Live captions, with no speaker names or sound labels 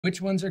which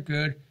ones are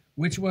good,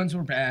 which ones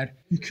were bad.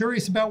 You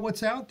curious about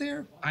what's out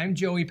there? I'm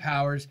Joey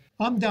Powers.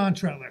 I'm Don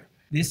Treadler.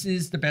 This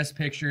is the best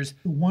pictures.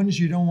 The ones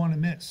you don't want to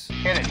miss.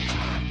 Hit it.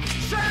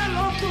 Say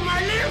hello to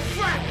my little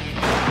friend.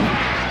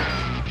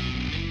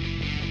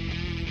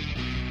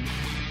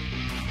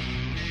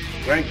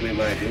 Frankly,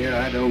 my dear,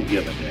 I don't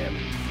give a damn.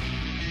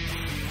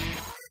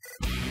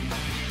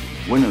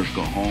 Winners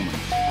go home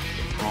and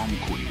prom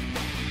queen.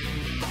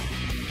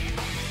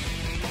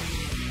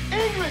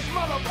 English,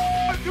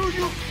 motherfucker, do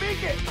you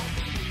speak it?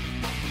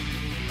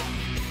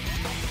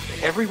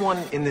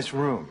 Everyone in this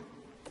room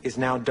is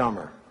now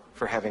dumber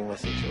for having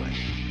listened to it.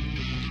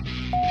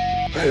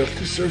 I don't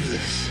deserve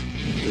this.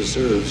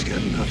 Deserves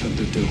got nothing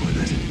to do with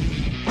it.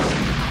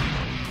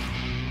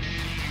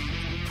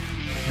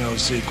 No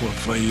sequel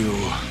for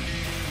you.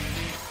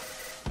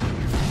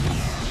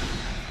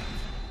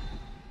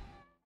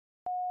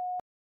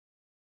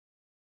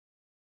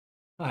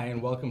 Hi,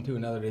 and welcome to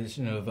another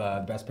edition of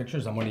The Best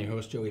Pictures. I'm one of your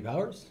hosts, Joey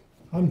Powers.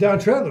 I'm Don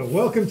Treadler.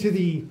 Welcome to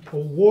the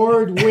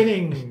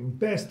award-winning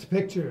Best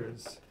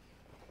Pictures.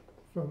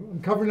 I'm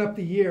covering up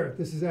the year.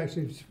 This is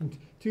actually from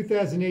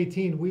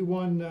 2018. We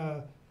won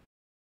the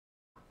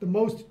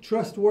Most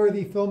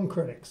Trustworthy Film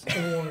Critics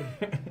Award.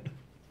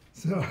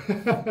 So,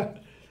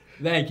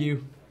 Thank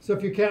you. So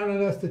if you're counting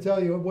on us to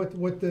tell you what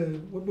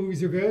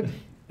movies are good,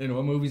 And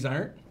what movies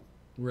aren't,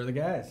 we're the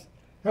guys.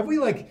 have we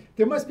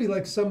there must be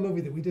some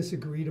movie that we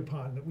disagreed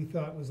upon that we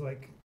thought was The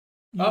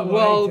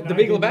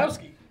Big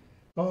Lebowski.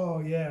 Oh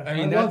yeah, I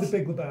mean, love The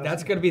Big Lebowski.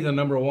 That's going to be the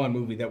 #1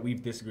 movie that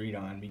we've disagreed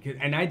on,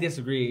 and I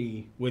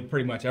disagree with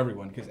pretty much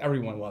everyone because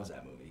everyone loves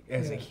that movie. It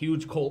has a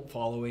huge cult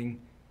following.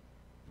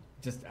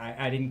 Just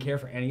I didn't care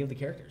for any of the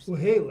characters.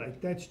 Well, hey,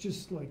 that's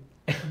just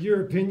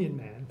your opinion,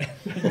 man.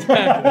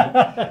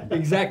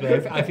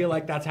 Exactly. I feel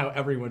like that's how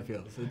everyone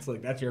feels. It's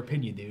that's your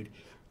opinion, dude.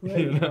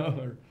 Right.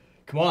 Or,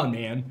 come on,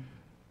 man.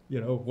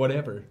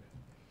 Whatever.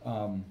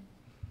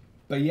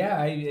 But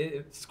yeah,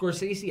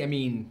 Scorsese. I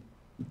mean,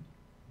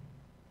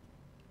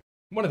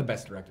 one of the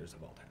best directors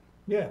of all time.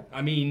 Yeah.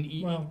 I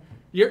mean,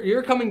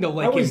 you're coming to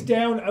like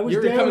him.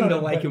 You're coming to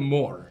like him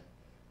more,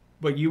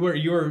 but you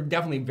were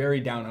definitely very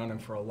down on him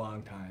for a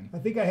long time. I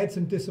think I had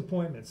some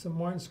disappointments, some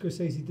Martin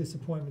Scorsese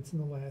disappointments in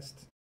the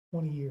last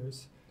 20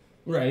 years.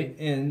 Right,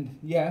 and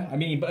yeah, I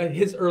mean, but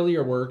his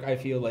earlier work, I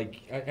feel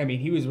like, I mean,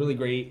 he was really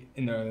great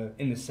in the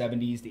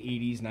 70s, the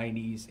 80s,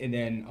 90s, and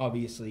then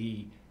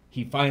obviously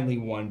he finally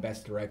won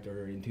Best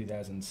Director in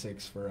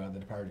 2006 for The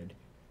Departed,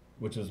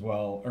 which was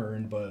well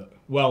earned but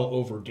well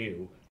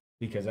overdue.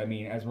 Because I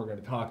mean, as we're going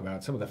to talk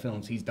about, some of the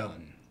films he's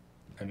done,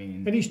 I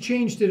mean, and he's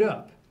changed it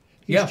up.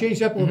 He's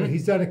changed up a little bit.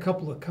 He's done a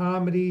couple of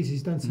comedies.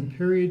 He's done some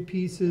period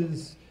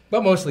pieces,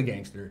 but mostly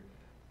gangster.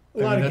 A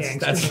lot of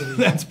gangster movies.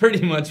 That's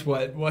pretty much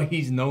what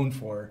he's known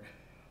for.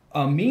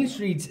 Mean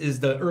Streets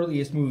is the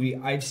earliest movie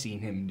I've seen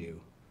him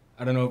do.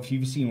 I don't know if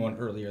you've seen one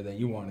earlier that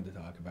you wanted to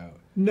talk about.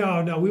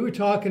 No, we were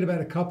talking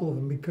about a couple of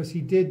them because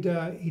he did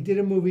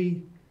a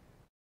movie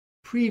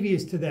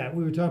previous to that.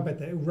 We were talking about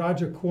that.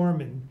 Roger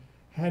Corman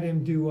had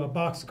him do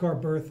Boxcar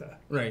Bertha.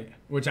 Right,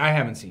 which I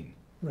haven't seen.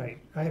 Right,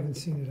 I haven't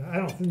seen it. I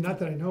don't think, not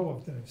that I know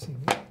of that I've seen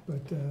it,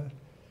 but.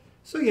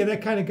 So yeah,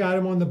 that kind of got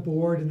him on the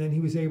board, and then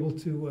he was able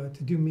to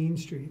do Mean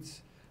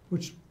Streets,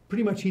 which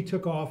pretty much he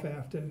took off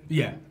after.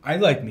 Yeah, I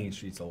like Mean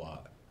Streets a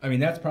lot. I mean,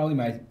 that's probably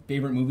my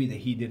favorite movie that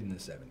he did in the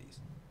 70s.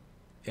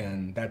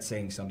 And that's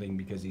saying something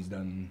because he's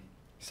done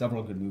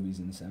several good movies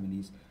in the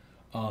 70s.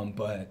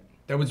 But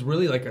that was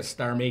really like a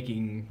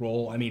star-making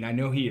role. I mean, I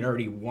know he had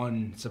already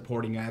won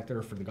supporting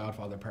actor for The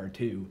Godfather Part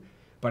 2,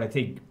 but I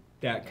think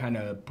that kind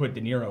of put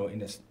De Niro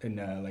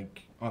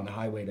on the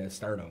highway to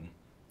stardom.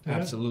 Yeah.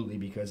 Absolutely,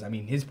 because I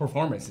mean his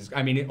performance is.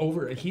 I mean,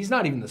 he's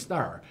not even the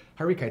star.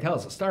 Harvey Keitel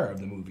is the star of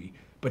the movie,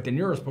 but De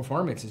Niro's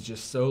performance is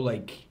just so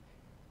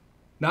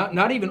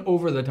not even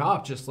over the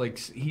top. Just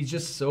he's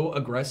just so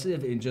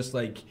aggressive and just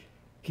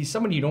he's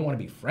someone you don't want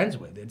to be friends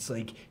with. It's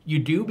you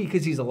do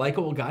because he's a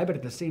likable guy, but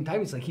at the same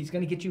time, it's he's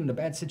going to get you into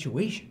bad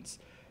situations,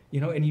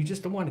 and you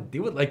just don't want to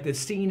do it. Like the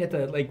scene at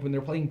the when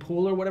they're playing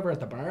pool or whatever at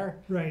the bar,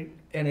 right?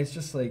 And it's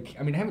just I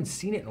mean, I haven't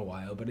seen it in a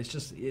while, but it's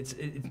just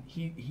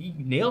he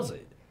nails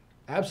it.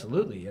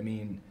 Absolutely. I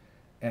mean,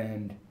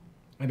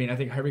 I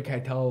think Harvey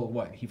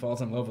Keitel, he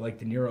falls in love with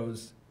De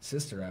Niro's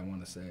sister, I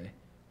want to say.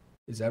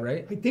 Is that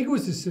right? I think it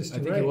was his sister,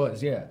 I think it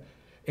was, yeah.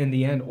 In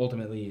the end,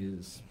 ultimately,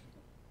 is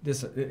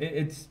this.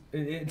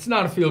 It's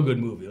not a feel-good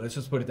movie, let's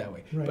just put it that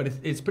way. Right. But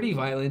it's pretty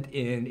violent,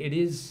 and it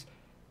is,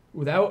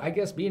 without, I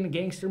guess, being a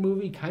gangster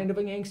movie, kind of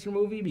a gangster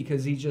movie,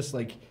 because he's just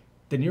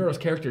De Niro's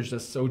character is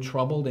just so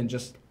troubled and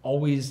just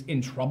always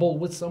in trouble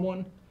with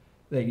someone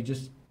that you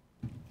just...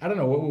 I don't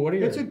know. What are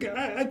your...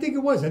 I think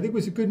it was. I think it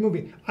was a good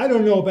movie. I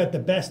don't know about the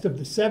best of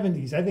the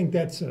 70s. I think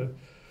that's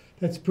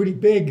pretty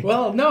big.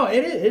 Well, no,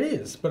 it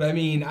is. But I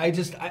mean,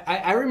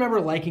 I remember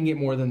liking it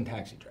more than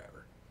Taxi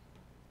Driver.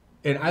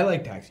 And I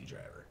like Taxi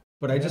Driver.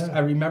 But I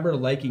remember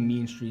liking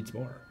Mean Streets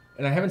more.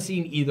 And I haven't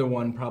seen either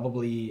one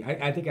probably.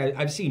 I think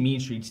I've seen Mean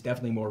Streets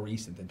definitely more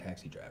recent than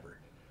Taxi Driver.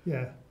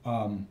 Yeah.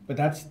 But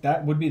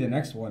that would be the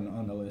next one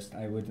on the list,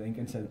 I would think.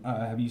 And so,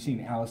 have you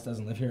seen Alice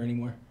Doesn't Live Here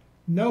Anymore?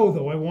 No,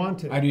 though, I want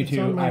to. I do It's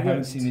too. on my I haven't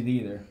list. seen it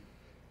either.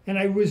 And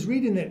I was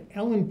reading that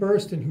Ellen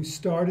Burstyn, who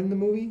starred in the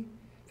movie,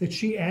 that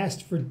she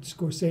asked for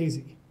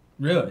Scorsese.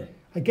 Really?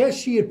 I guess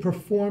she had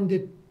performed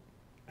it,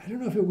 I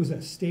don't know if it was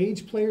a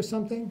stage play or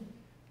something,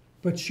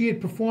 but she had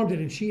performed it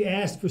and she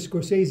asked for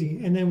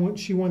Scorsese, and then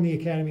she won the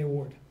Academy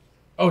Award.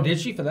 Oh, did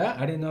she for that?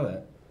 I didn't know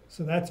that.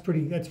 So that's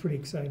pretty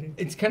exciting.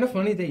 It's kind of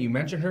funny that you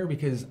mentioned her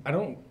because I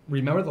don't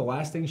remember the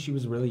last thing she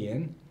was really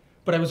in.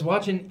 But I was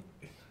watching,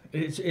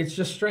 it's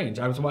just strange.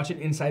 I was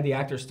watching Inside the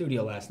Actors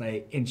Studio last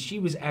night, and she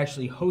was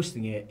actually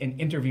hosting it and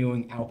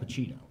interviewing Al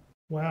Pacino.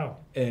 Wow.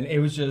 And it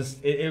was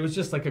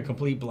just like a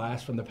complete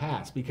blast from the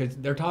past because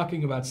they're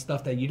talking about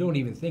stuff that you don't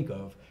even think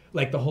of,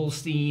 like the whole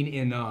scene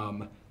in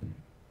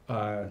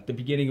the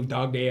beginning of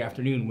Dog Day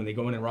Afternoon when they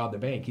go in and rob the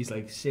bank. He's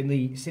like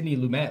Sidney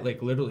Lumet,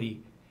 like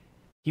literally,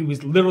 he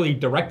was literally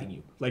directing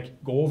you,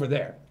 like go over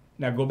there,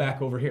 now go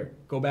back over here,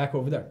 go back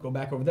over there, go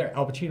back over there.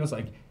 Al Pacino's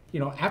like,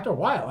 after a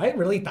while, I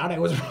really thought I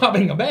was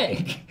robbing a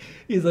bank.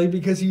 He's like,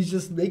 because he's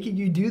just making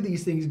you do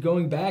these things,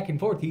 going back and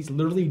forth. He's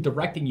literally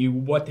directing you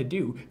what to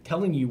do,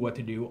 telling you what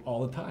to do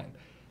all the time.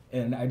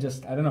 And I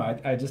don't know.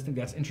 I just think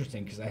that's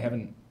interesting because I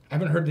haven't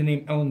heard the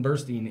name Ellen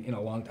Burstyn in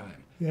a long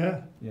time.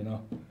 Yeah.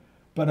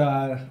 But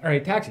all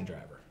right, Taxi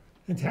Driver.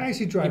 And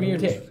Taxi Driver. Give me your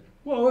take.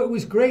 Well, it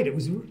was great.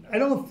 I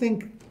don't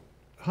think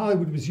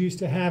Hollywood was used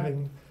to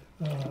having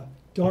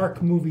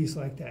dark movies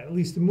like that. At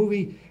least the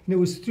movie, and it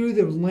was through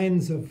the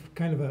lens of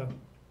kind of a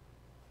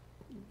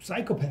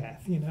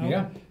psychopath,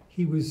 Yeah.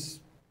 He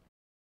was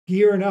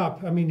gearing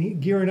up. I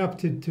mean, gearing up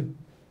to do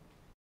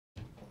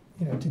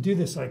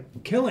this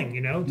like killing,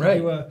 to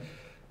Right. do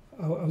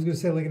I was going to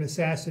say like an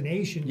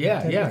assassination.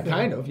 Yeah, type of thing.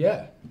 kind of,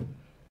 yeah.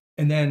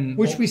 And then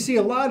Which we see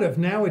a lot of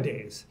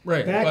nowadays.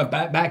 right, Back-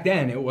 but back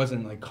then it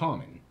wasn't like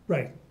common.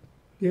 Right.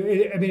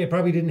 It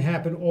probably didn't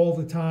happen all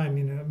the time,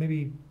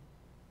 maybe,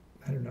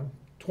 I don't know,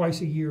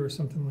 twice a year or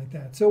something like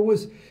that. So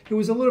it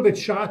was a little bit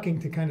shocking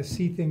to kind of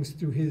see things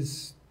through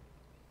his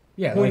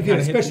Yeah, point of view,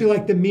 especially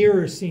like the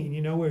mirror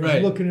scene, where Right.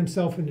 he's looking at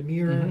himself in the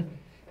mirror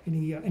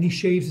and he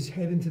shaves his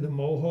head into the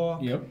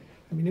mohawk. Yep.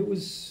 I mean, it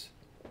was...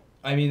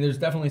 There's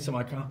definitely some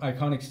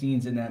iconic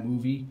scenes in that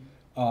movie.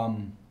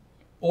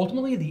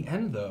 Ultimately, at the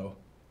end, though,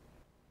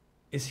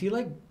 is he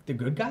like the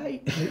good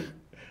guy?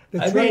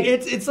 That's right.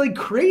 It's like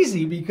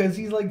crazy because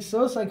he's like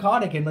so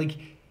psychotic and like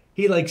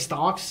he like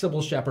stalks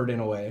Sybil Shepherd in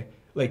a way.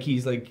 Like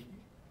he's like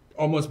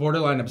almost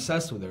borderline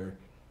obsessed with her.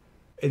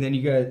 And then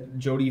you got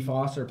Jodie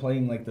Foster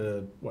playing like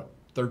the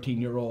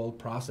 13-year-old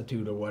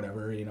prostitute or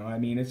whatever.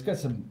 It's got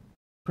some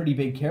pretty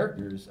big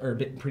characters or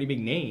pretty big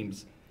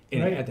names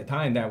in Right. it at the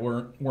time that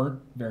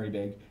weren't very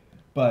big.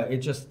 But it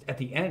just at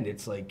the end,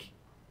 it's like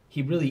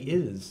he really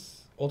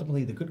is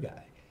ultimately the good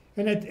guy.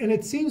 And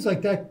it seems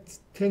like that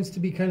tends to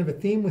be kind of a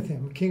theme with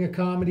him. King of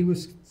Comedy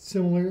was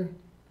similar,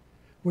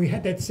 where he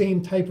had that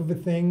same type of a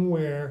thing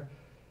where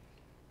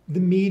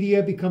the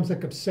media becomes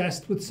like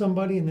obsessed with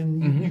somebody, and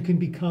then you can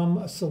become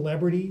a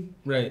celebrity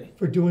Right.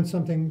 for doing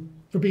something,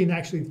 for being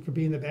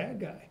the bad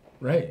guy,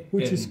 Right.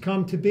 which has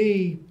come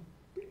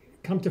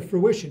to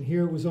fruition.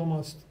 Here it was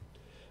almost,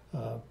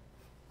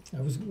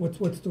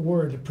 what's the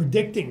word?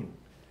 Predicting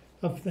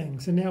of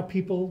things, and now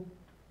people.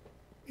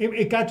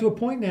 It got to a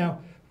point now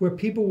where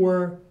people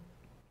were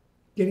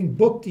getting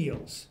book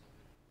deals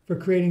for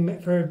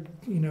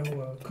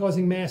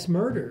causing mass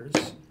murders,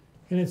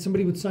 and then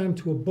somebody would sign them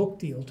to a book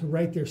deal to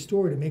write their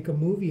story to make a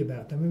movie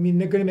about them.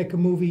 They're going to make a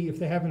movie if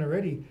they haven't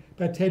already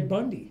about Ted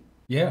Bundy,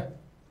 Yeah.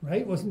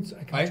 right?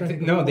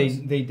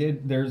 They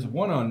did. There's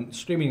one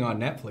streaming on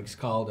Netflix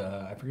called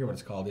I forget what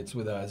it's called. It's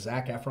with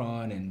Zac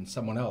Efron and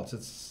someone else.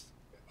 It's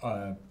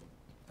I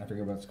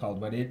forget what it's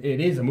called, but it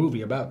is a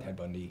movie about Ted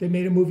Bundy. They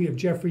made a movie of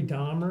Jeffrey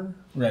Dahmer.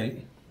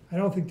 Right. I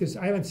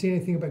haven't seen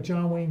anything about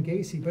John Wayne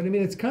Gacy, but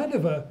it's kind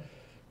of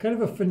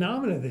a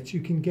phenomena that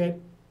you can get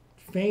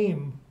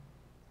fame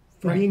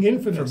for Right. being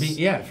infamous.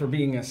 For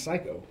being a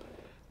psycho,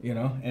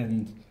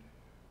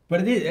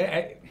 but it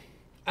is.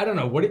 I don't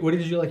know. What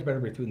did you like better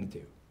between the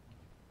two?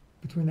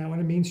 Between that one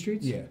and Mean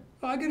Streets? Yeah.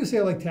 Oh, I gotta say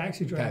I like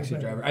Taxi Driver. Taxi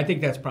better. Driver. I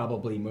think that's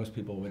probably most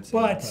people would say.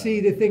 But see,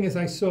 the thing is,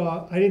 I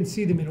didn't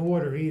see them in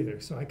order either,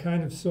 so I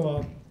kind of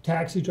saw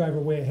Taxi Driver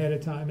way ahead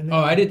of time, and then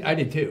I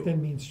did too.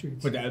 then Mean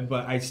Streets. But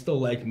I still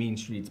like Mean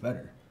Streets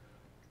better.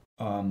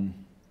 And,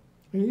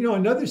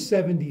 another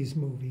 '70s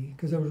movie,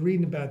 because I was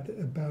reading about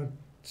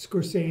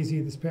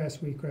Scorsese this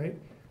past week, right?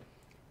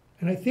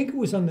 And I think it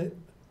was I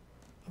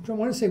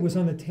want to say it was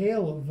on the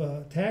tail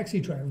of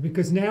Taxi Driver,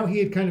 because now he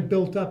had kind of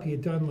built up. He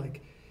had done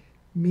like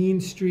Mean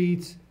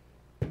Streets,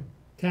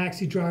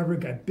 Taxi Driver,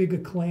 got big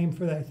acclaim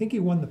for that. I think he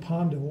won the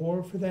Palme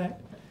d'Or for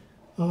that.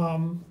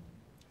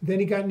 Then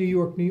he got New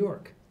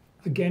York,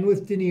 again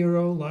with De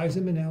Niro,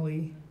 Liza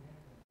Minnelli.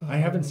 I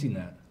haven't seen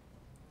that.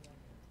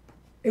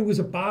 It was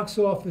a box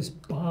office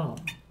bomb,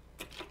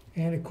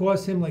 and it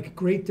caused him like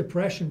Great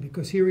Depression,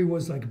 because here he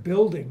was like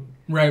building.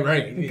 Right.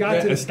 It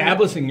got to the-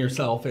 Establishing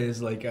yourself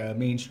as like a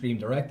mainstream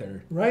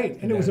director. Right,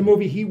 and it was a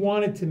movie he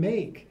wanted to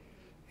make,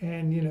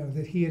 and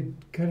that he had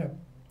kind of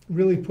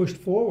really pushed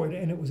forward,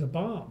 and it was a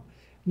bomb.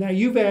 Now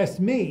you've asked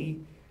me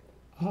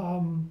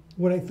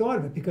what I thought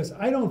of it, because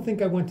I don't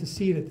think I went to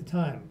see it at the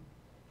time.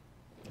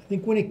 I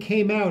think when it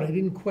came out, I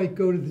didn't quite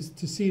go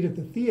to see it at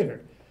the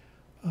theater.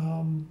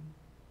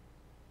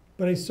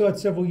 But I saw it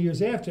several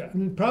years after. I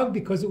mean, probably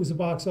because it was a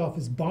box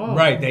office bomb.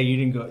 Right, that you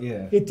didn't go,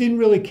 yeah. It didn't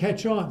really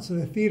catch on, so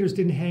the theaters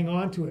didn't hang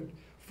on to it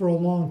for a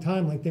long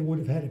time like they would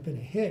have had it been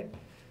a hit.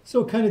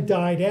 So it kind of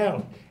died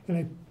out, and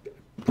I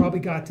probably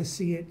got to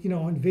see it,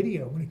 on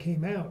video when it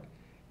came out.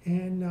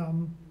 And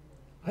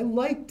I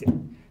liked it.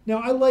 Now,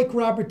 I like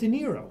Robert De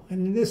Niro,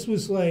 and this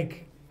was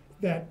like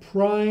that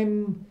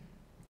prime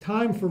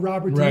time for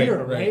Robert De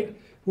Niro, right?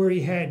 Where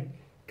he had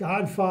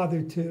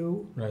Godfather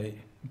 2. Right.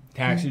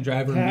 Taxi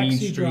Driver, Taxi Mean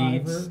Streets,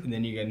 Driver. and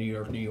then you got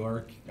New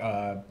York,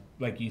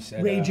 like you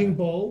said. Raging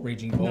Bull.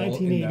 Raging Bull.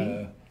 1980.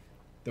 And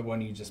the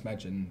one you just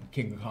mentioned,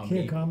 King of Comedy.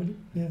 King of Comedy,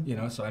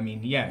 yeah. So I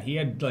mean, yeah, he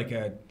had like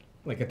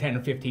a 10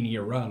 or 15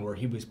 year run where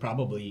he was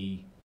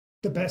probably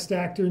the best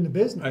actor in the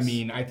business. I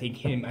mean, I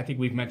think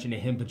we've mentioned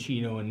him,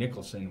 Pacino, and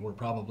Nicholson were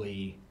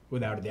probably,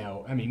 without a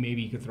doubt. I mean,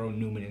 maybe you could throw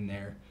Newman in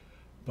there,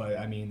 but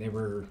I mean, they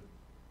were,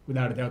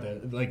 without a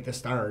doubt, the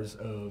stars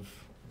of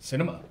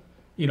cinema.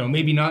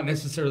 Maybe not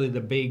necessarily the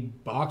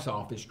big box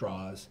office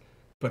draws,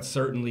 but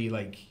certainly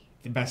like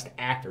the best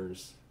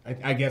actors.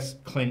 I guess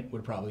Clint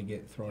would probably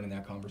get thrown in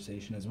that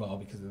conversation as well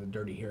because of the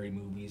Dirty Harry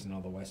movies and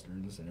all the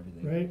westerns and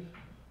everything. Right.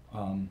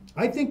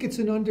 I think it's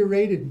an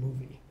underrated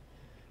movie.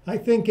 I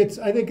think it's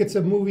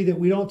a movie that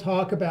we don't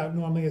talk about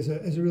normally as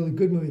a really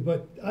good movie,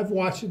 but I've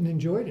watched it and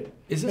enjoyed it.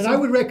 And I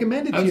would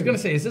recommend it to you. I was going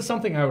to say, is this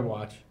something I would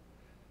watch?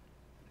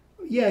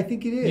 Yeah, I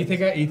think it is. You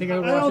think I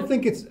would watch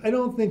it? I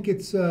don't think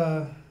it's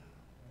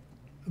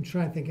I'm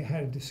trying to think of how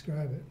to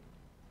describe it.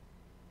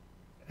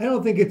 I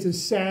don't think it's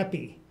as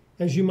sappy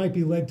as you might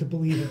be led to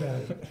believe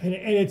about it. And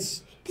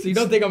it's... So you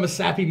don't think I'm a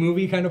sappy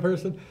movie kind of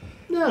person?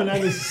 No,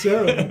 not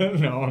necessarily.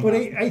 No, I'm but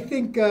not. I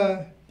think...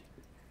 I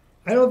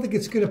don't think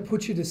it's going to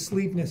put you to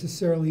sleep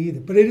necessarily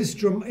either. But it's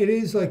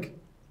dramatic.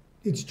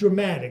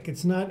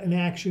 It's not an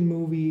action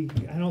movie.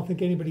 I don't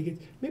think anybody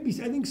gets...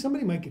 I think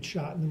somebody might get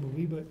shot in the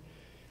movie, but...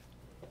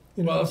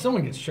 Well, if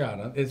someone gets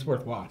shot, it's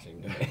worth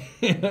watching.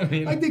 I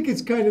mean, I think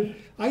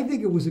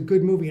it was a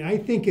good movie, and I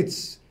think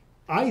it's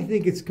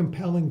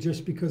compelling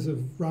just because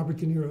of Robert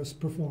De Niro's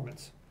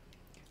performance.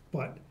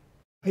 But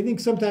I think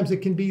sometimes it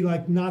can be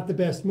like not the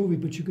best movie,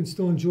 but you can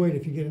still enjoy it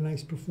if you get a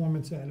nice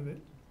performance out of it.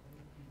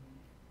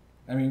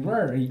 I mean,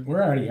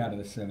 we're already out of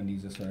the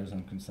 70s as far as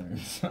I'm concerned.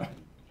 So.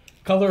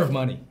 Color of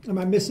Money. Am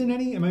I missing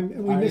any? Are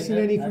we missing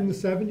any from the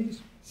 70s?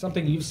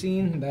 Something you've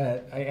seen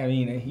that, I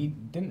mean, he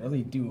didn't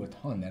really do a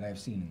ton that I've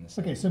seen in this.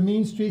 Okay, so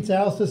Mean Streets,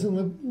 Alice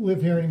doesn't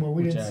live here anymore.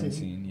 We didn't see.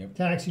 Seen, yep.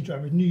 Taxi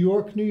Driver, New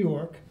York.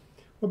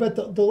 What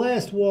about the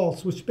Last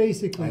Waltz, which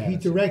basically he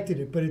directed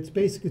it, but it's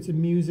a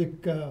music,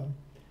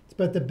 it's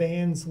about the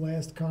band's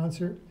last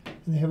concert,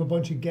 and they have a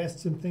bunch of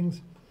guests and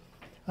things.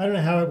 I don't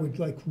know how I would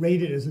like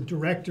rate it as a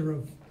director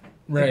of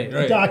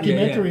a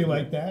documentary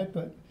like that,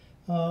 but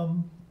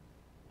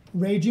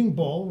Raging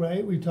Bull,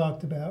 right, we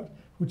talked about,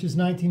 which is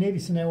 1980,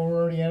 so now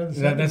we're already out of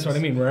the 70s. That's what I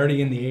mean. We're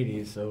already in the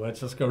 80s, so let's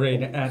just go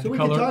right at the color. So we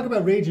can talk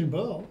about Raging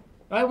Bull.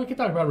 We could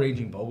talk about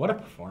Raging Bull. What a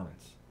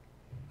performance.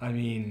 I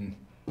mean,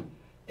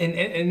 and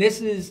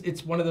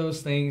it's one of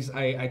those things,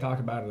 I talk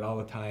about it all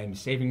the time.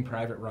 Saving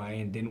Private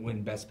Ryan didn't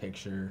win Best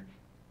Picture.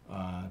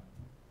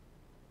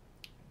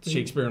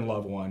 Shakespeare in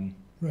Love won.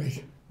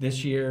 Right.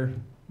 This year,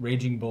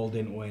 Raging Bull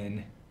didn't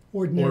win.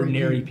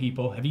 Ordinary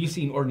People. Have you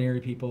seen Ordinary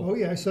People? Oh,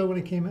 yeah, I saw it when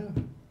it came out.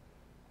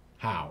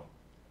 How?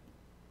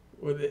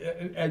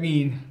 I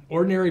mean,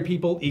 Ordinary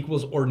People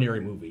equals ordinary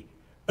movie.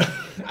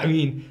 I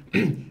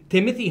mean,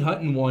 Timothy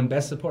Hutton won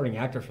Best Supporting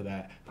Actor for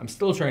that. I'm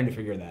still trying to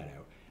figure that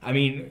out. I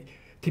mean,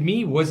 to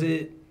me, was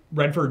it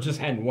Redford just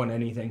hadn't won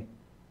anything?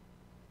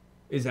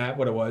 Is that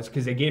what it was?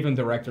 Because they gave him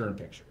director and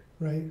picture.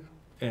 Right.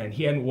 And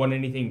he hadn't won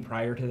anything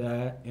prior to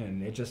that.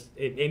 And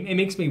it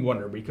makes me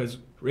wonder, because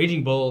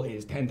Raging Bull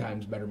is 10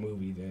 times better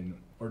movie than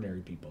Ordinary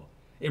People.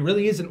 It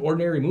really is an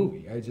ordinary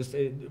movie.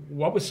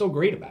 What was so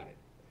great about it?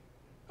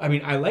 I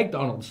mean, I like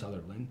Donald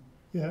Sutherland.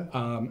 Yeah.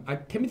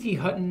 Timothy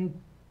Hutton.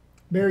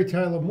 Mary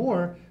Tyler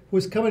Moore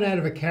was coming out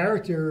of a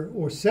character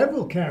or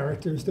several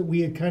characters that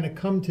we had kind of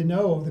come to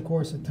know over the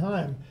course of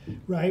time,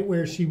 right?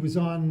 Where she was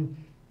on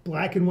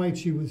Black and White.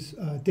 She was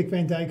Dick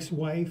Van Dyke's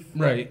wife.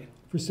 Right.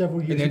 For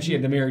several years. And then she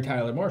had the Mary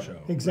Tyler Moore show.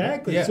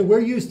 Exactly. Right? Yeah. So we're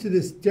used to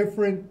this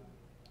different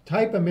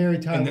type of Mary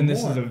Tyler Moore. And then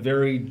this is a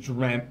very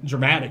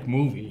dramatic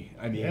movie.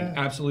 I mean,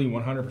 absolutely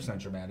 100%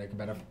 dramatic,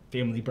 about a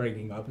family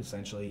breaking up,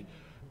 essentially.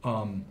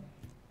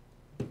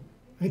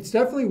 It's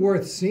definitely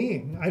worth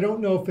seeing. I don't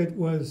know if it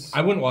was...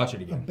 I wouldn't watch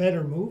it again. ...a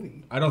better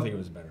movie. I don't think it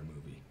was a better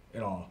movie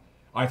at all.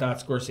 I thought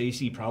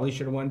Scorsese probably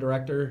should have won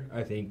director.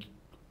 I think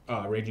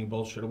Raging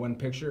Bull should have won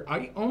picture.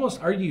 I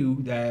almost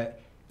argue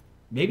that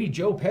maybe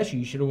Joe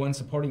Pesci should have won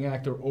supporting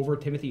actor over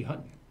Timothy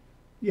Hutton.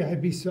 Yeah,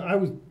 I'd be so... I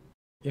was...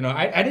 You know,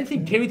 I didn't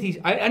think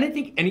I didn't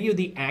think any of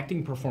the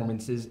acting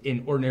performances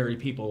in Ordinary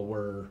People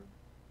were,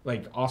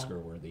 like,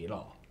 Oscar-worthy at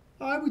all.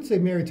 I would say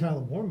Mary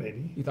Tyler Moore,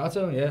 maybe. You thought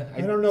so? Yeah.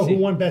 I don't know who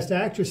won Best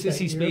Actress that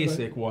Sissy year.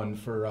 Spacek won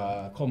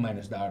for Coal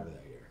Miner's Daughter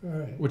that year, All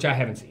right. which I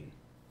haven't seen,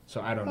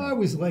 so I don't know. I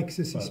always like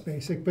Sissy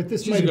Spacek, but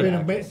this She's might a have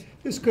good been actress.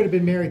 this could have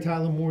been Mary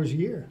Tyler Moore's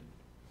year.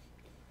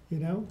 You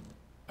know?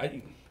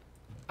 I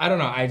don't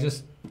know. I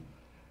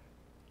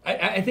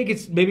think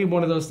it's maybe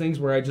one of those things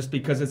where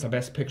because it's a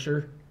Best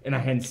Picture and I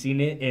hadn't seen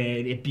it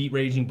and it beat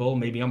Raging Bull,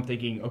 maybe I'm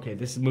thinking, okay,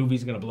 this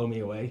movie's gonna blow me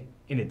away,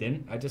 and it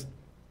didn't.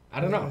 I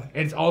don't know.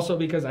 And it's also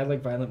because I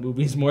like violent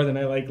movies more than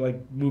I like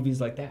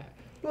movies like that.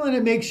 Well, and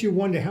it makes you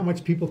wonder how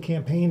much people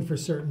campaign for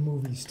certain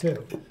movies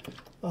too.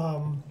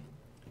 I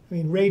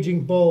mean,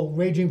 Raging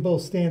Bull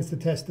stands the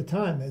test of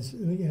time, as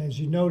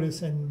you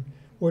notice, and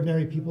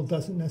Ordinary People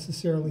doesn't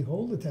necessarily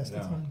hold the test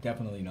of No, time.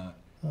 definitely not.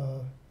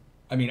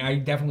 I mean, I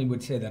definitely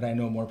would say that I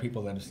know more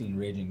people that have seen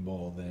Raging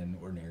Bull than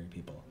Ordinary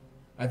People.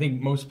 I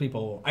think most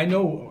people, I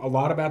know a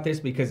lot about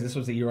this because this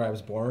was the year I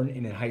was born,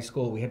 and in high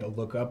school we had to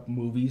look up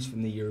movies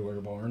from the year we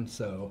were born,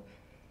 so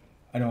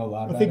I know a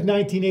lot about it. I think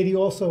 1980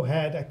 also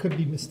had, I could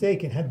be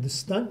mistaken, had The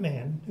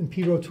Stuntman, and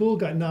Peter O'Toole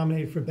got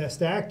nominated for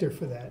Best Actor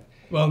for that.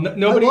 Well,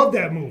 nobody, I love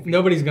that movie.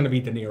 Nobody's going to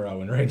beat De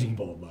Niro in Raging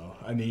Bull, though.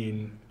 I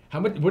mean,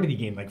 what did he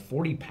gain, like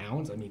 40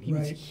 pounds? I mean, he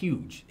was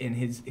huge, and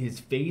his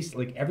face,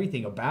 like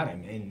everything about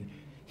him, and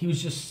he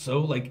was just so,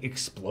 like,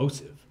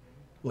 explosive.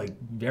 Like,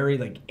 very,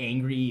 like,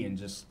 angry and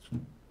just,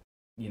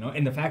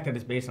 and the fact that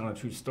it's based on a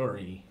true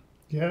story,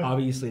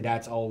 obviously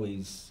that's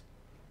always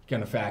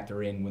going to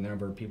factor in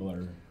whenever people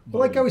are... Well,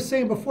 like I was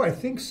saying before, I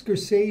think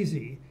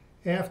Scorsese,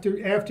 after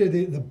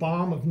the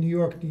bomb of New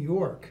York,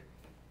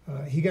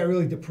 he got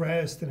really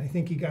depressed, and I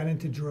think he got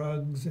into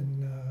drugs,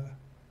 and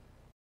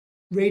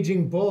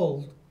Raging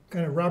Bull,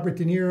 kind of Robert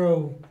De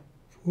Niro,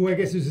 who I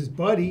guess is his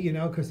buddy,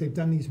 because they've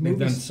done these movies.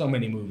 They've done so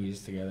many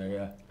movies together,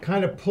 yeah.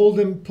 Kind of pulled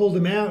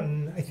him out,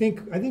 and I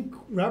think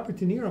Robert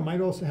De Niro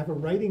might also have a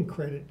writing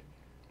credit.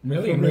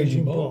 Really, for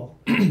Raging Bull.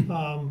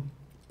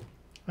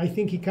 I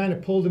think he kind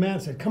of pulled him out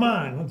and said, "Come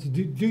on, let's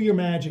do your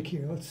magic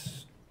here.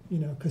 Let's,"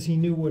 because he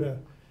knew what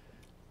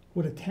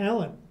a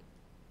talent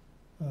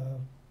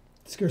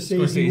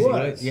Scorsese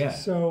was. Yeah.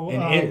 So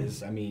and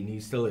is. I mean,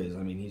 he still is. I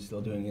mean, he's still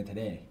doing it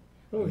today.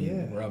 Oh, I mean,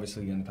 yeah. We're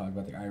obviously going to talk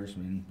about The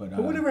Irishman, but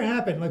whatever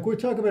happened, like we're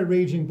talking about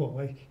Raging Bull,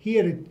 like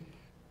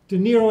De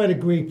Niro had a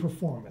great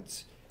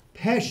performance.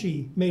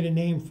 Pesci made a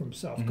name for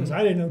himself because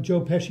I didn't know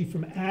Joe Pesci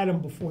from Adam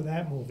before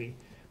that movie,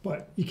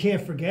 but you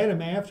can't forget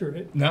him after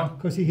it. No,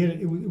 because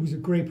it was a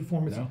great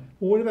performance. No.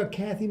 Well, what about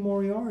Kathy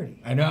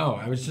Moriarty? I know.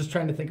 I was just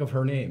trying to think of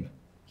her name.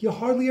 You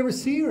hardly ever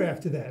see her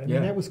after that. I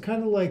mean, that was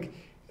kind of like,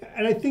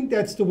 and I think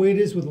that's the way it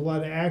is with a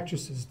lot of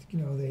actresses.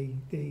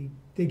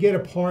 They get a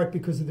part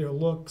because of their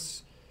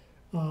looks.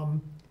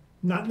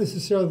 Not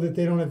necessarily that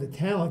they don't have the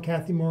talent.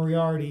 Kathy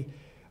Moriarty,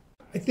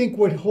 I think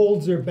what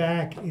holds her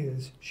back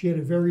is she had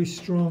a very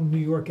strong New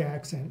York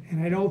accent.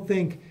 And I don't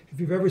think, if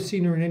you've ever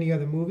seen her in any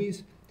other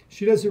movies,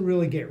 she doesn't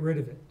really get rid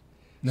of it.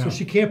 No. So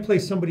she can't play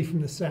somebody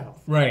from the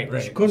South. Right.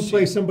 She couldn't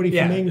play somebody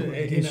from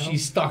England.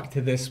 She's stuck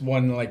to this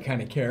one, like,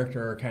 kind of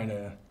character, kind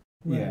of...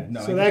 Right. Yeah,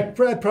 no, so that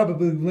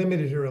probably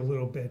limited her a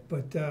little bit.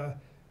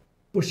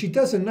 But she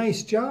does a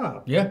nice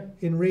job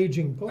in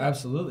Raging Bull.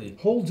 Absolutely.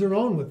 Holds her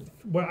own with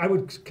what I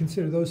would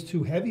consider those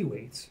two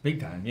heavyweights. Big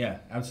time, yeah,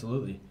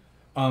 absolutely.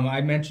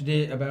 I mentioned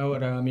it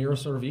about Mira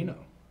Sorvino,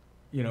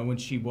 when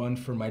she won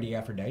for Mighty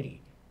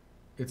Aphrodite.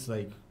 It's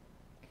like,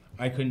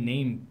 I couldn't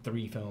name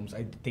 3 films.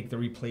 I think The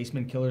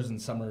Replacement Killers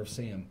and Summer of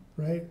Sam.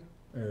 Right.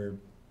 Or,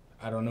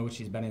 I don't know what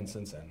she's been in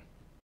since then.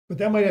 But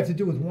that might have to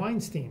do with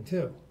Weinstein,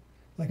 too.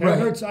 Like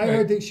right, I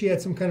heard that she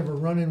had some kind of a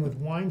run-in with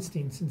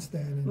Weinstein since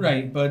then.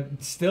 Right,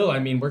 but still, I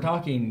mean, we're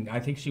talking, I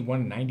think she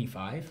won in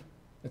 95.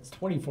 That's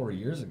 24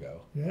 years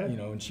ago. Yeah.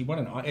 And she won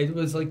it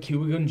was like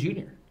Cuba Gooding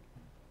Jr.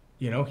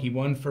 He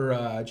won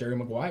for Jerry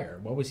Maguire.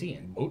 What was he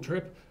in? Boat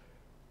Trip?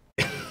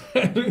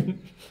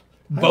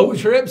 Boat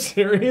Trip?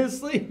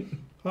 Seriously?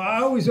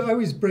 I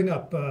always bring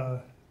up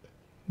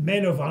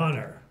Men of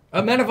Honor.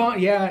 Men of Honor,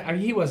 yeah,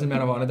 he was in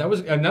Men of Honor. That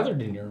was another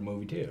De Niro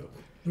movie, too.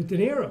 With De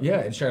Niro. Yeah,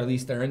 and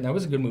Charlize Theron. That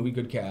was a good movie,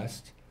 good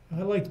cast.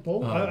 I liked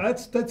both.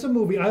 That's a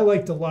movie I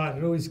liked a lot.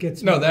 It always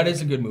gets me. No, that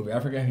is a good movie. I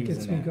forgot he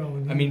was in that. Gets me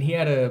going. Yeah. I mean, he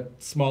had a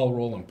small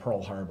role in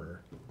Pearl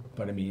Harbor,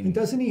 but I mean... And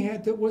wasn't he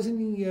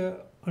on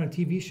a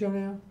TV show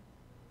now?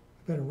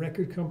 About a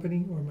record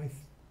company? Or am I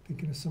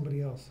thinking of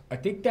somebody else? I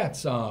think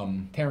that's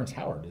Terrence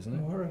Howard, isn't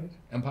it? Oh, all right.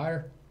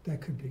 Empire? That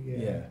could be, yeah.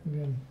 Yeah.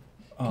 Again,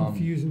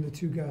 confusing the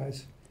two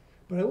guys.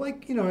 But I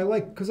like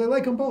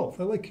them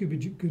both. I like Cuba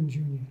Gooding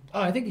Jr.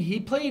 Oh, I think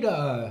he played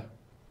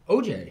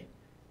OJ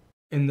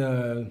in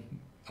the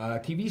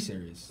TV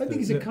series. I think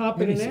he's a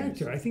competent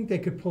actor. I think they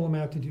could pull him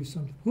out to do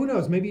something. Who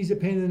knows? Maybe he's a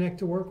pain in the neck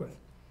to work with.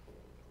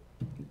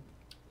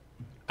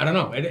 I don't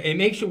know. It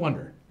makes you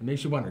wonder. It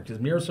makes you wonder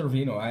because Mira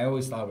Sorvino, I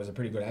always thought was a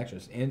pretty good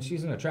actress, and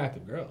she's an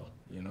attractive girl.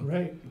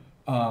 Right.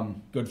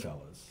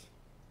 Goodfellas.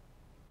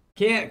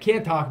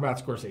 Can't talk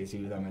about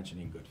Scorsese without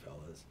mentioning Goodfellas.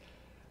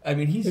 I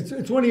mean,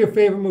 it's one of your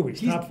favorite movies.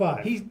 Top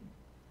 5. He's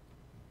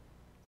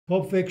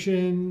Pulp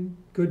Fiction,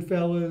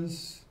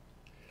 Goodfellas.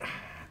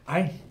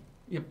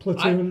 Yeah,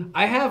 Platoon.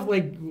 I have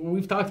like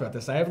we've talked about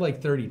this. I have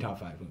like 30 top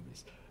 5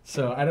 movies.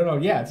 So I don't know.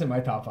 Yeah, it's in my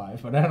top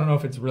 5, but I don't know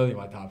if it's really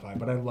my top 5.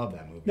 But I love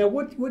that movie. Now,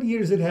 what year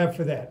does it have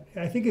for that?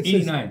 I think it's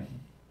 89.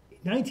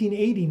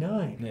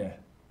 1989. Yeah.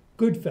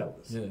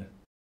 Goodfellas. Yeah.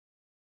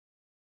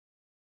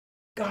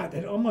 God,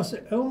 it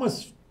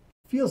almost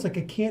feels like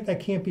that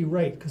can't be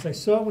right, because I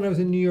saw it when I was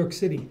in New York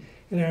City,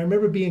 and I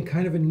remember being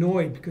kind of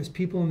annoyed because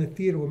people in the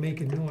theater were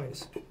making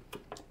noise.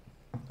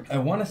 I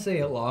want to say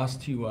it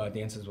lost to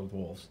Dances with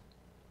Wolves,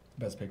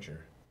 Best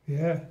Picture.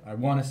 Yeah. I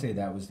want to say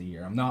that was the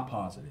year. I'm not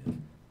positive.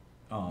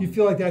 You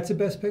feel like that's the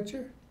best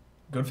picture?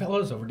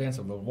 Goodfellas over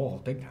Dances with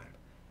Wolves, big time.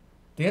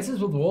 Dances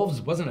with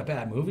Wolves wasn't a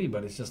bad movie,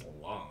 but it's just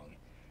long,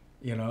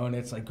 you know. And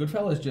it's like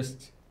Goodfellas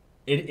just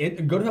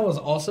Goodfellas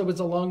also is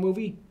a long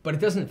movie, but it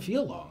doesn't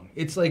feel long.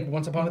 It's like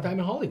Once Upon a Time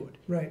in Hollywood,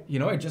 Right. You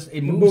know,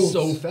 it moves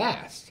so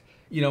fast.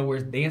 You know, where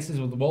Dances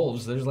with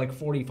Wolves, there's like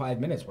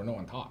 45 minutes where no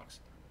one talks.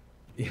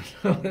 You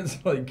know,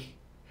 it's like.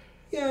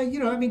 Yeah, you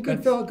know, I mean,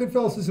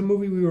 Goodfellas is a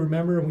movie we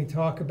remember and we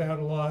talk about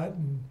a lot.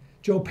 And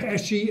Joe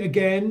Pesci,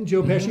 again,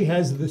 Pesci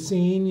has the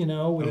scene, you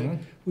know,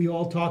 we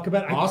all talk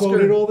about. I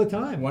quote it all the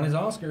time. Won his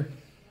Oscar,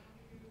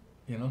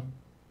 you know.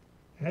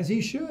 As he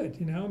should,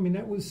 you know. I mean,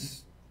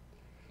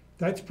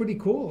 that's pretty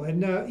cool.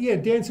 And yeah,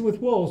 Dancing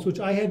with Wolves, which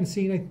I hadn't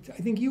seen. I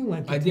think you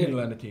lent it to me. I did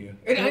lend it to you.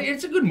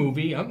 It's a good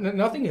movie.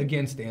 Nothing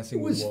against Dancing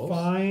with Wolves. It was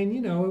fine,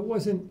 you know, it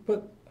wasn't,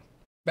 but.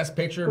 Best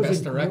Picture,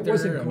 Best Director. It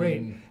wasn't great. I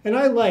mean, and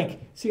I like.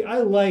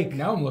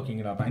 Now I'm looking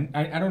it up.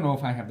 I don't know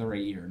if I have the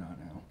right year or not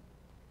now.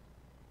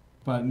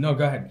 But no,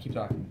 go ahead. Keep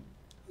talking.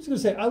 I was going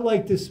to say, I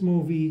like this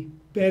movie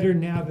better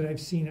now that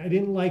I've seen it. I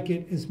didn't like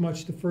it as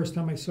much the first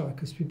time I saw it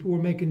because people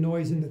were making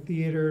noise in the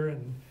theater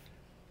and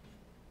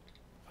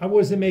I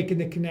wasn't making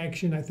the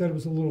connection. I thought it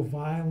was a little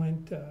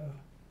violent.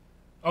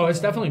 Oh, it's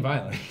definitely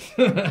violent.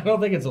 I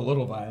don't think it's a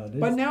little violent.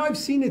 But now I've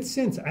seen it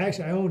since. I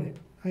own it.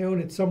 I own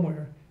it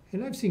somewhere.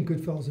 And I've seen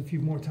Goodfellas a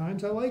few more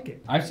times. I like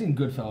it. I've seen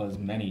Goodfellas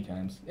many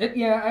times.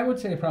 Yeah, I would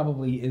say it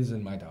probably is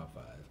in my top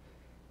 5.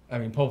 I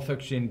mean, Pulp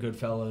Fiction,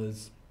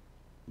 Goodfellas.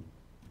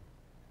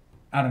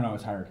 I don't know.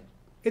 It's hard.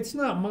 It's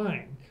not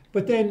mine.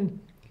 But then,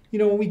 you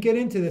know, when we get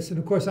into this, and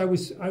of course I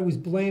was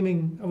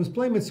blaming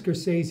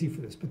Scorsese for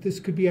this, but this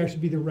could actually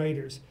be the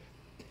writers,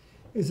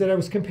 is that I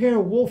was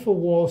comparing Wolf of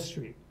Wall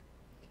Street,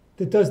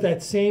 that does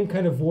that same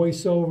kind of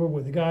voiceover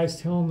where the guy's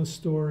telling the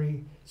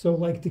story. So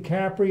like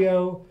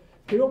DiCaprio.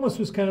 It almost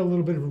was kind of a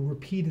little bit of a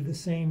repeat of the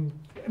same.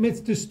 I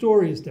mean, the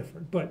story is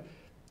different, but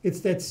it's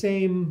that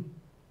same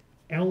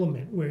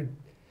element where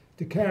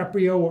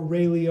DiCaprio or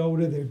Ray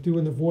Liotta, they're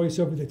doing the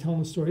voiceover, they're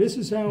telling the story. This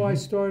is how I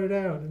started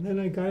out, and then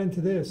I got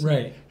into this.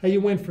 Right. How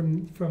you went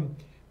from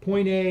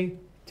point A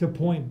to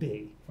point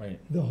B. Right.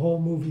 The whole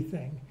movie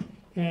thing,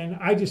 and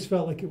I just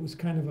felt like it was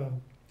kind of I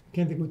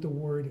can't think what the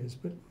word is,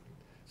 but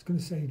I was going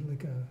to say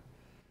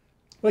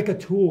like a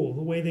tool,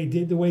 the way they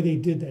did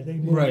that. They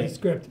moved the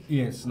script.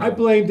 Yes. No. I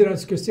blamed it on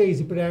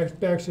Scorsese, but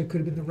actually it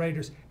could have been the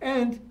writers.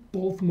 And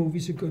both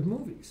movies are good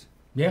movies.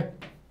 Yeah.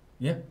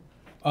 Yeah.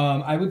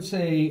 I would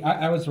say,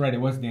 I was right,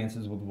 it was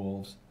Dances with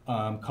Wolves.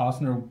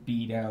 Costner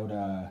beat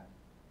out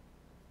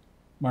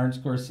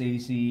Martin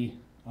Scorsese.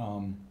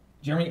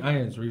 Jeremy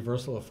Irons'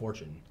 Reversal of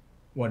Fortune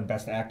won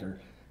Best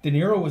Actor. De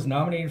Niro was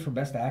nominated for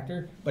Best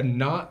Actor, but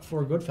not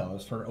for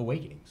Goodfellas, for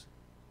Awakenings.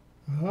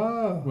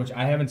 Oh. Which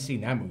I haven't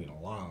seen that movie in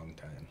a long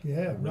time.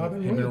 Yeah,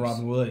 Robin Him Williams. and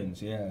Robin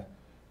Williams, yeah.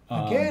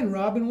 Again,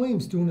 Robin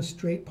Williams doing a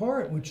straight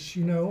part, which,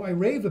 you know, I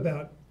rave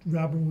about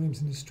Robin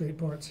Williams in his straight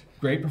parts.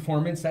 Great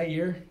performance that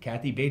year,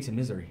 Kathy Bates in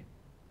Misery.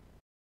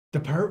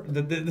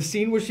 The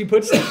scene where she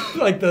puts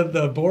like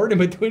the board in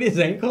between his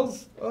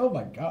ankles. Oh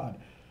my God,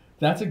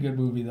 that's a good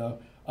movie though.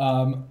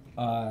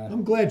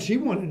 I'm glad she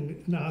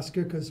won an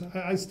Oscar because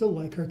I still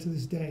like her to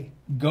this day.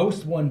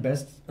 Ghost won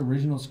Best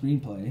Original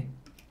Screenplay.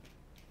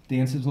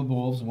 Dances with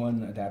Wolves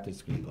won Adapted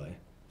Screenplay.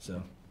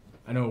 So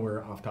I know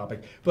we're off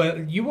topic,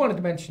 but you wanted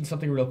to mention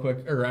something real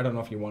quick, or I don't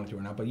know if you wanted to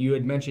or not, but you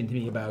had mentioned to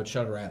me about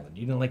Shutter Island.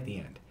 You didn't like the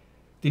end.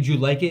 Did you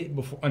like it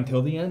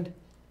until the end?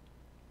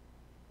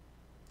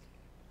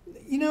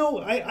 You know,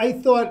 I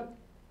thought,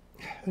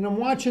 and I'm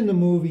watching the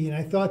movie, and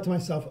I thought to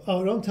myself,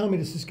 oh, don't tell me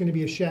this is going to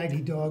be a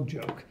Shaggy Dog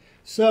joke.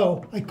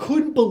 So I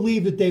couldn't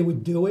believe that they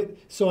would do it.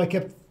 So I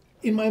kept,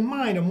 in my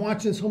mind, I'm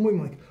watching this whole movie,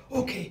 I'm like,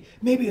 okay,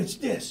 maybe it's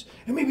this,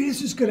 and maybe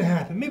this is going to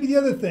happen, maybe the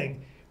other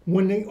thing.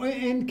 When the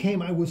end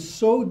came, I was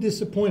so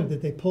disappointed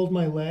that they pulled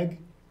my leg.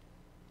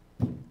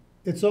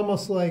 It's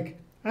almost like,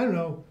 I don't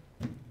know,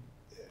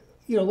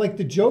 you know, like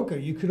the Joker.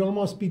 You could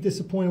almost be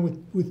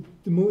disappointed with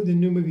the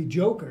new movie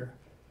Joker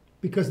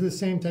because of the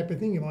same type of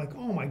thing. You're like,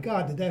 oh my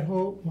God, did that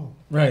whole... Well,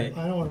 right.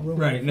 I don't want to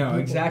ruin it. Right, no,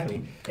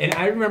 exactly. And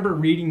I remember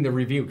reading the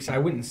review because I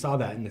went and saw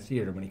that in the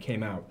theater when it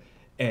came out.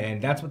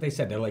 And that's what they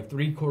said. They're like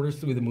 3/4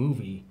 through the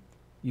movie,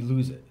 you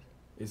lose it.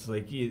 It's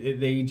like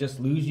they just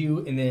lose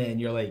you, and then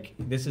you're like,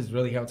 this is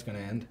really how it's going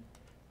to end.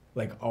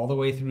 Like, all the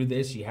way through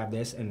this, you have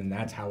this, and then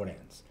that's how it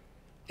ends.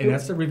 And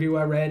that's the review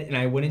I read, and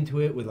I went into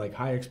it with, like,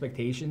 high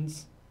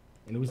expectations,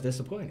 and it was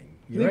disappointing.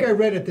 I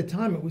read at the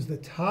time it was the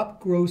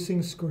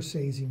top-grossing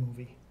Scorsese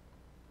movie.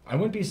 I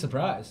wouldn't be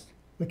surprised.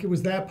 Like it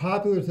was that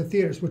popular at the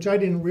theaters, which I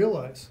didn't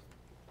realize.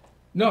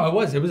 No, it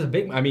was. It was a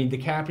big. I mean,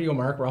 DiCaprio,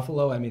 Mark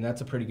Ruffalo. I mean,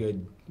 that's a pretty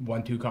good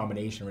 1-2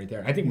 combination right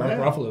there. I think Mark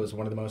Ruffalo is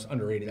one of the most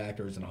underrated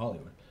actors in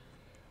Hollywood.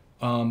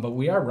 But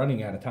we are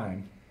running out of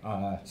time.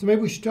 So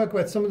maybe we should talk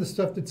about some of the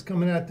stuff that's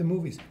coming out the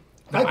movies.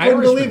 The I couldn't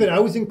Irishman. believe it. I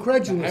was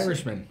incredulous. The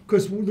Irishman.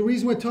 Because the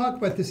reason we talk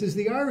about this is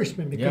The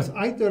Irishman, because Yeah.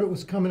 I thought it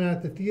was coming out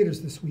at the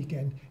theaters this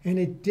weekend, and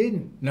it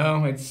didn't.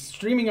 No, it's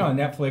streaming on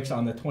Netflix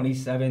on the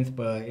 27th,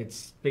 but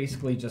it's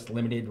basically just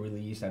limited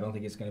release. I don't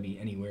think it's going to be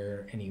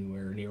anywhere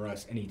near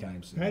us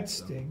anytime soon. That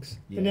so. stinks.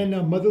 Yeah. And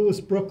then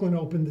Motherless Brooklyn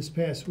opened this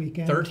past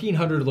weekend.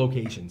 1,300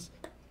 locations.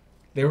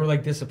 They were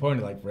like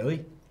disappointed. Like,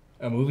 really?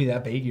 A movie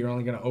that big, you're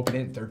only going to open it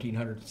in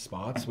 1,300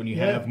 spots when you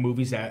have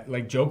movies that,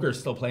 like Joker's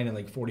still playing in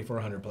like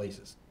 4,400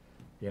 places.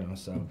 You know,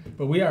 so.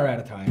 But we are out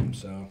of time,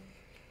 so.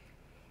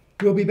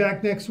 We'll be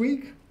back next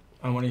week.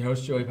 I'm one of your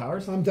hosts, Joey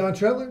Powers. I'm Don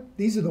Tretler.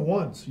 These are the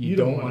ones You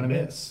don't want to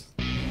miss.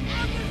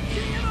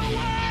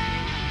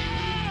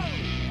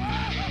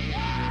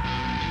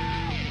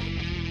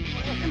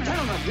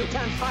 Gentlemen, you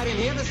can't fight in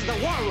here. This is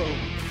the war room.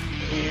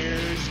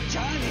 Here's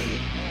Johnny.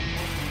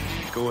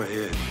 Go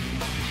ahead.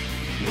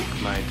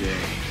 Make my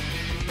day.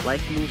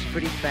 Life moves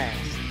pretty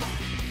fast.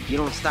 You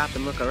don't stop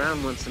and look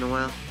around once in a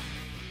while,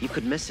 you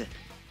could miss it.